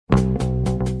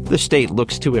The state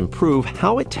looks to improve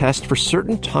how it tests for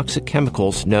certain toxic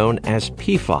chemicals known as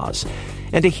PFAS.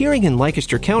 And a hearing in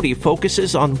Lancaster County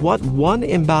focuses on what one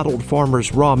embattled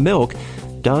farmer's raw milk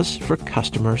does for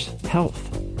customers'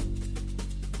 health.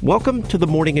 Welcome to the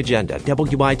Morning Agenda,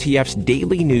 WITF's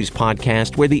daily news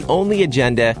podcast where the only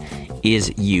agenda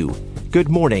is you. Good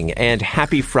morning and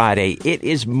happy Friday. It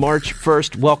is March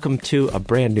 1st. Welcome to a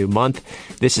brand new month.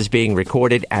 This is being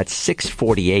recorded at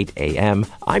 6:48 a.m.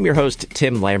 I'm your host,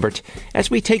 Tim Lambert, as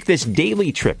we take this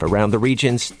daily trip around the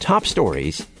region's top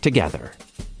stories together.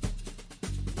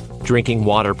 Drinking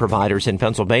water providers in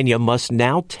Pennsylvania must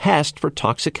now test for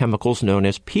toxic chemicals known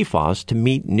as PFAS to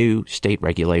meet new state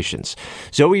regulations.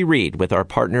 Zoe Reed with our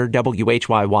partner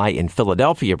WHYY in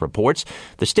Philadelphia reports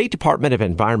the State Department of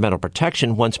Environmental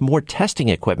Protection wants more testing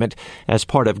equipment as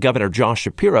part of Governor Josh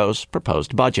Shapiro's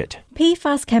proposed budget.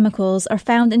 PFAS chemicals are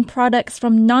found in products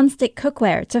from nonstick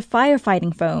cookware to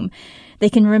firefighting foam.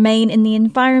 They can remain in the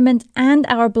environment and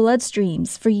our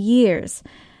bloodstreams for years.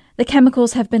 The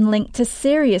chemicals have been linked to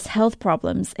serious health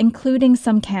problems, including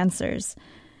some cancers.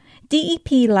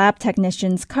 DEP lab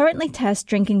technicians currently test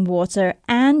drinking water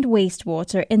and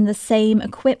wastewater in the same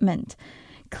equipment.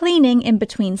 Cleaning in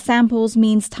between samples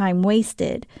means time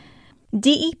wasted.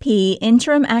 DEP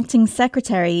Interim Acting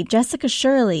Secretary Jessica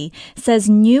Shirley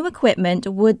says new equipment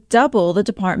would double the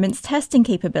department's testing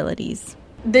capabilities.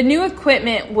 The new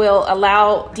equipment will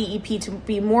allow DEP to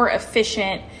be more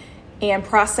efficient and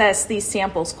process these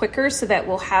samples quicker so that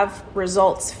we'll have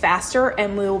results faster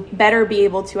and we'll better be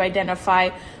able to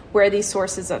identify where these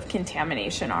sources of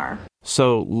contamination are.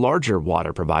 So larger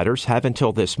water providers have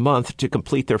until this month to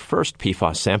complete their first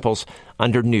PFAS samples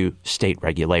under new state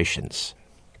regulations.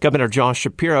 Governor Josh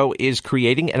Shapiro is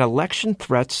creating an election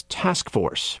threats task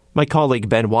force. My colleague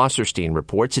Ben Wasserstein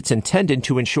reports it's intended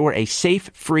to ensure a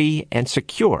safe, free, and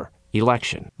secure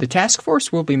election. The task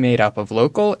force will be made up of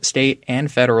local, state, and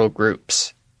federal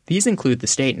groups. These include the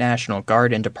State National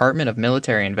Guard and Department of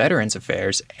Military and Veterans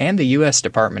Affairs and the U.S.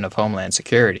 Department of Homeland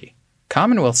Security.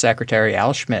 Commonwealth Secretary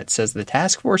Al Schmidt says the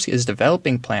task force is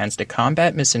developing plans to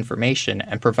combat misinformation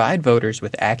and provide voters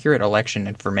with accurate election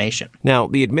information. Now,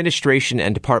 the administration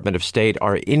and Department of State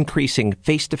are increasing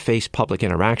face-to-face public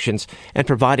interactions and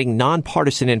providing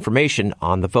nonpartisan information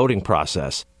on the voting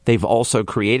process. They've also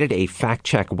created a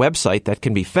fact-check website that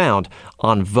can be found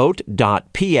on vote.pa.gov.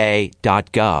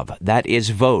 That is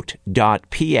vote.pa.gov.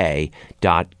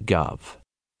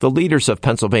 The leaders of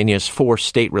Pennsylvania's 4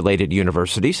 state-related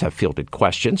universities have fielded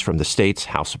questions from the state's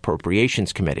House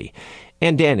Appropriations Committee.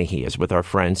 Ann Danahy is with our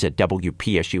friends at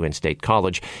WPSU and State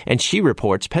College, and she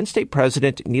reports Penn State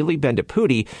President Neely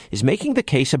Bendapudi is making the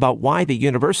case about why the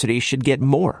university should get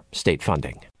more state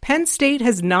funding. Penn State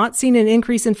has not seen an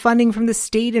increase in funding from the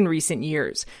state in recent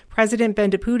years. President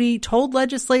Bendapudi told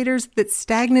legislators that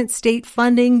stagnant state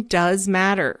funding does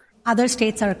matter. Other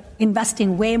states are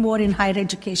investing way more in higher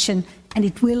education, and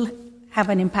it will have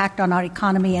an impact on our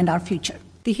economy and our future.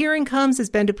 The hearing comes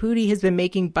as Bendapudi has been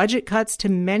making budget cuts to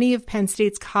many of Penn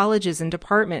State's colleges and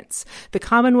departments. The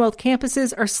Commonwealth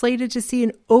campuses are slated to see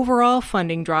an overall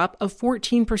funding drop of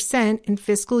 14% in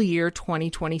fiscal year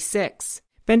 2026.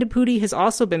 Bendapudi has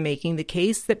also been making the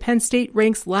case that Penn State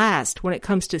ranks last when it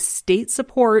comes to state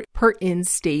support per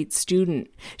in-state student.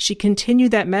 She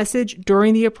continued that message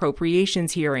during the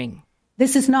appropriations hearing.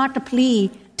 This is not a plea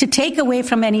to take away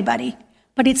from anybody,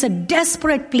 but it's a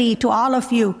desperate plea to all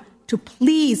of you to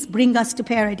please bring us to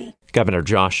parity. Governor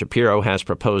Josh Shapiro has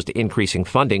proposed increasing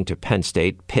funding to Penn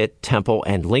State, Pitt, Temple,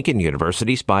 and Lincoln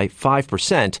universities by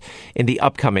 5% in the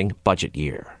upcoming budget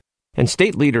year. And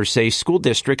state leaders say school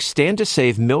districts stand to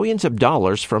save millions of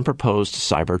dollars from proposed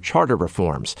cyber charter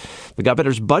reforms. The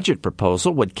governor's budget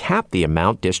proposal would cap the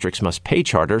amount districts must pay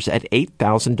charters at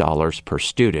 $8,000 per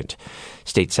student.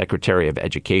 State Secretary of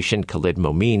Education Khalid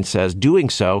Momin says doing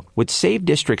so would save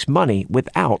districts money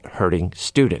without hurting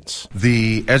students.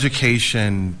 The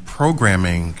education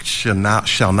programming shall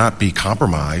not be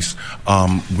compromised.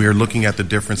 We're looking at the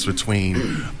difference between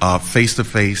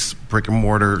face-to-face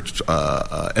brick-and-mortar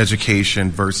education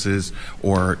versus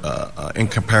or in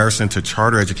comparison to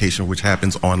charter education, which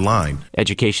happens online.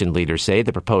 Education leaders say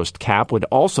the proposed cap would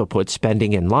also put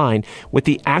spending in line with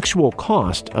the actual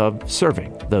cost of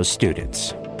serving those students.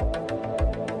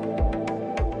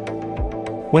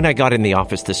 When I got in the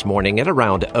office this morning at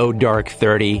around dark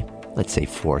 30, let's say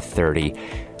 4:30,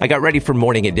 I got ready for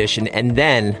Morning Edition and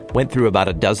then went through about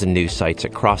a dozen news sites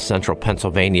across central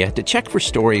Pennsylvania to check for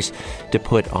stories to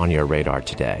put on your radar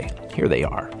today. Here they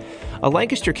are. A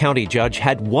Lancaster County judge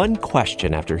had one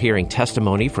question after hearing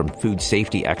testimony from food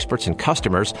safety experts and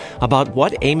customers about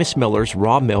what Amos Miller's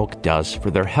raw milk does for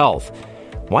their health.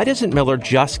 Why doesn't Miller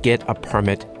just get a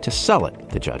permit to sell it,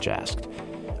 the judge asked.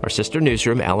 Our sister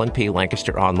newsroom, LNP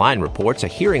Lancaster Online, reports a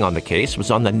hearing on the case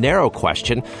was on the narrow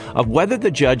question of whether the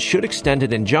judge should extend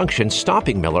an injunction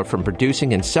stopping Miller from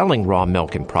producing and selling raw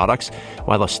milk and products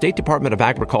while a State Department of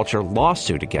Agriculture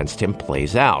lawsuit against him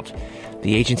plays out.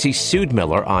 The agency sued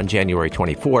Miller on January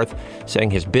 24th,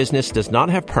 saying his business does not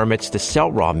have permits to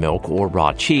sell raw milk or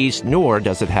raw cheese, nor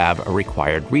does it have a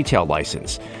required retail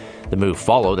license. The move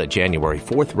followed a January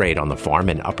 4th raid on the farm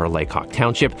in Upper Laycock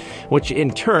Township, which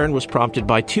in turn was prompted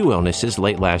by two illnesses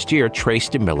late last year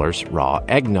traced to Miller's raw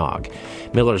eggnog.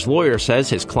 Miller's lawyer says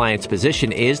his client's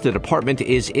position is the department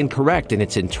is incorrect in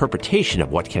its interpretation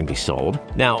of what can be sold.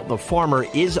 Now, the farmer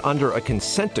is under a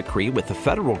consent decree with the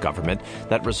federal government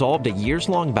that resolved a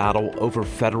years-long battle over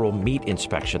federal meat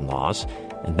inspection laws,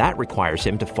 and that requires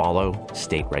him to follow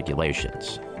state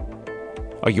regulations.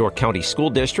 A York County school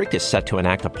district is set to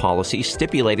enact a policy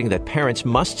stipulating that parents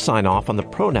must sign off on the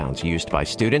pronouns used by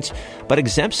students, but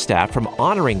exempts staff from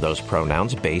honoring those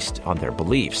pronouns based on their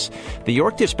beliefs. The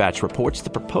York Dispatch reports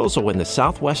the proposal in the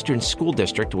Southwestern School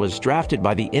District was drafted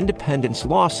by the Independence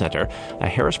Law Center, a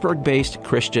Harrisburg-based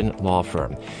Christian law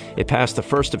firm. It passed the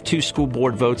first of two school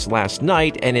board votes last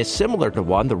night and is similar to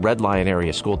one the Red Lion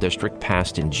Area School District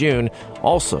passed in June,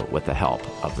 also with the help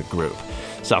of the group.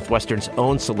 Southwestern's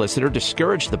own solicitor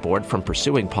discouraged the board from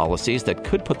pursuing policies that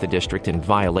could put the district in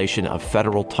violation of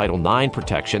federal Title IX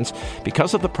protections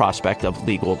because of the prospect of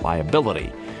legal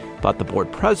liability. But the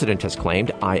board president has claimed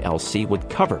ILC would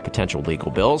cover potential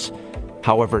legal bills.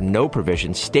 However, no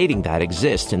provision stating that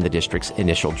exists in the district's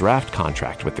initial draft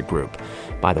contract with the group.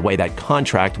 By the way, that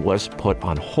contract was put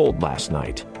on hold last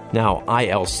night. Now,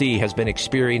 ILC has been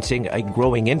experiencing a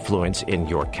growing influence in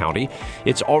York County.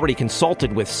 It's already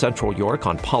consulted with Central York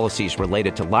on policies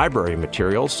related to library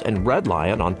materials and Red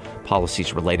Lion on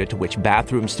policies related to which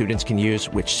bathrooms students can use,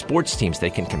 which sports teams they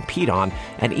can compete on,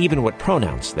 and even what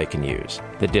pronouns they can use.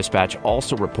 The Dispatch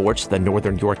also reports the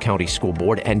Northern York County School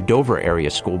Board and Dover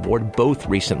Area School Board both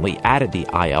recently added the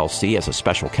ILC as a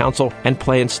special counsel and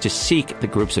plans to seek the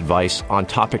group's advice on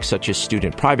topics such as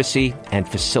student privacy and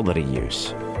facility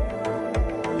use.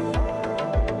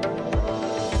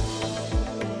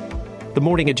 The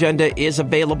Morning Agenda is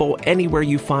available anywhere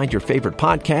you find your favorite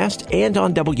podcast and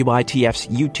on WITF's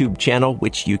YouTube channel,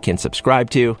 which you can subscribe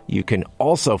to. You can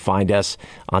also find us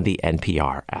on the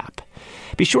NPR app.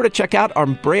 Be sure to check out our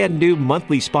brand new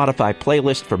monthly Spotify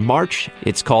playlist for March.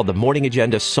 It's called The Morning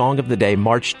Agenda Song of the Day,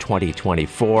 March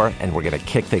 2024, and we're going to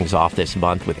kick things off this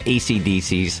month with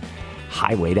AC/DC's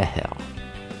Highway to Hell.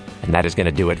 And that is going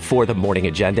to do it for The Morning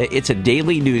Agenda. It's a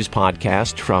daily news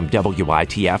podcast from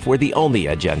WITF where the only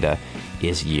agenda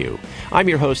is you. I'm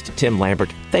your host, Tim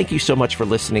Lambert. Thank you so much for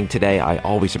listening today. I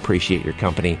always appreciate your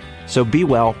company. So be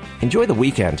well, enjoy the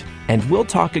weekend, and we'll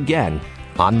talk again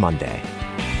on Monday.